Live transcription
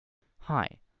Hi,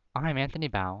 I'm Anthony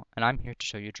Bao, and I'm here to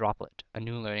show you Droplet, a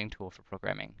new learning tool for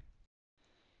programming.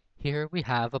 Here we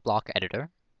have a block editor.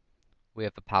 We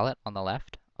have a palette on the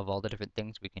left of all the different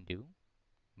things we can do.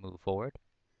 Move forward,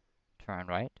 turn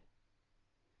right.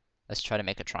 Let's try to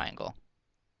make a triangle.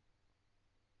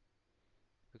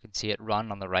 We can see it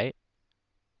run on the right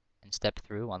and step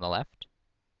through on the left.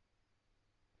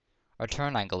 Our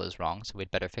turn angle is wrong, so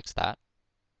we'd better fix that.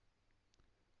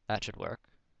 That should work.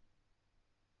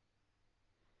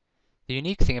 The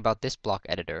unique thing about this block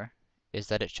editor is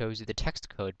that it shows you the text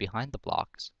code behind the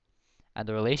blocks and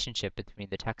the relationship between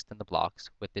the text and the blocks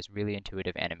with this really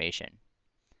intuitive animation.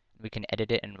 We can edit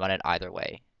it and run it either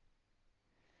way.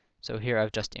 So here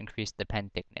I've just increased the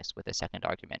pen thickness with a second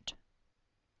argument.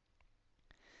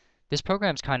 This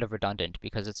program's kind of redundant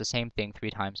because it's the same thing 3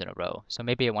 times in a row, so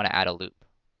maybe I want to add a loop.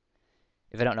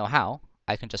 If I don't know how,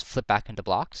 I can just flip back into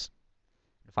blocks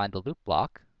and find the loop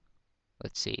block.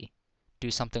 Let's see, do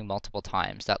something multiple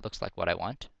times. That looks like what I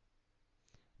want.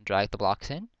 Drag the blocks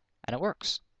in, and it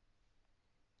works.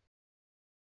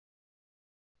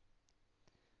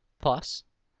 Plus,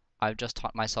 I've just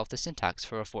taught myself the syntax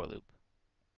for a for loop.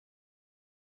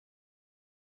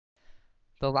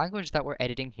 The language that we're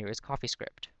editing here is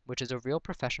Coffeescript, which is a real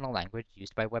professional language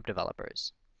used by web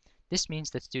developers. This means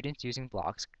that students using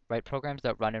blocks write programs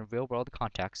that run in real-world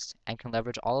contexts and can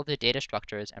leverage all of the data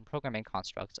structures and programming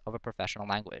constructs of a professional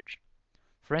language.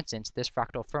 For instance, this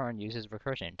fractal fern uses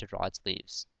recursion to draw its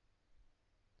leaves.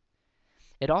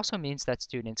 It also means that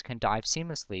students can dive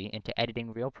seamlessly into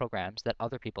editing real programs that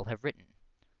other people have written.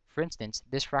 For instance,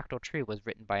 this fractal tree was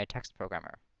written by a text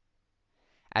programmer.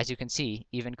 As you can see,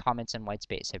 even comments and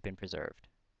whitespace have been preserved.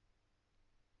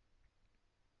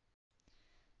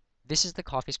 This is the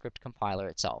Coffeescript compiler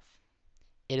itself.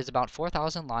 It is about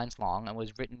 4,000 lines long and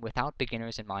was written without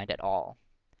beginners in mind at all.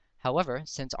 However,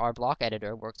 since our block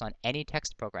editor works on any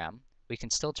text program, we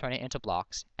can still turn it into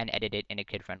blocks and edit it in a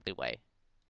kid-friendly way.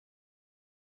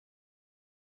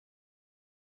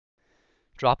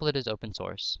 Droplet is open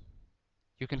source.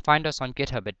 You can find us on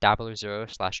GitHub at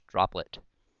dabbler0/droplet.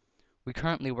 We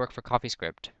currently work for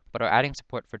Coffeescript, but are adding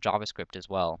support for JavaScript as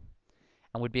well,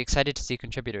 and would be excited to see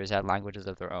contributors add languages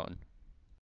of their own.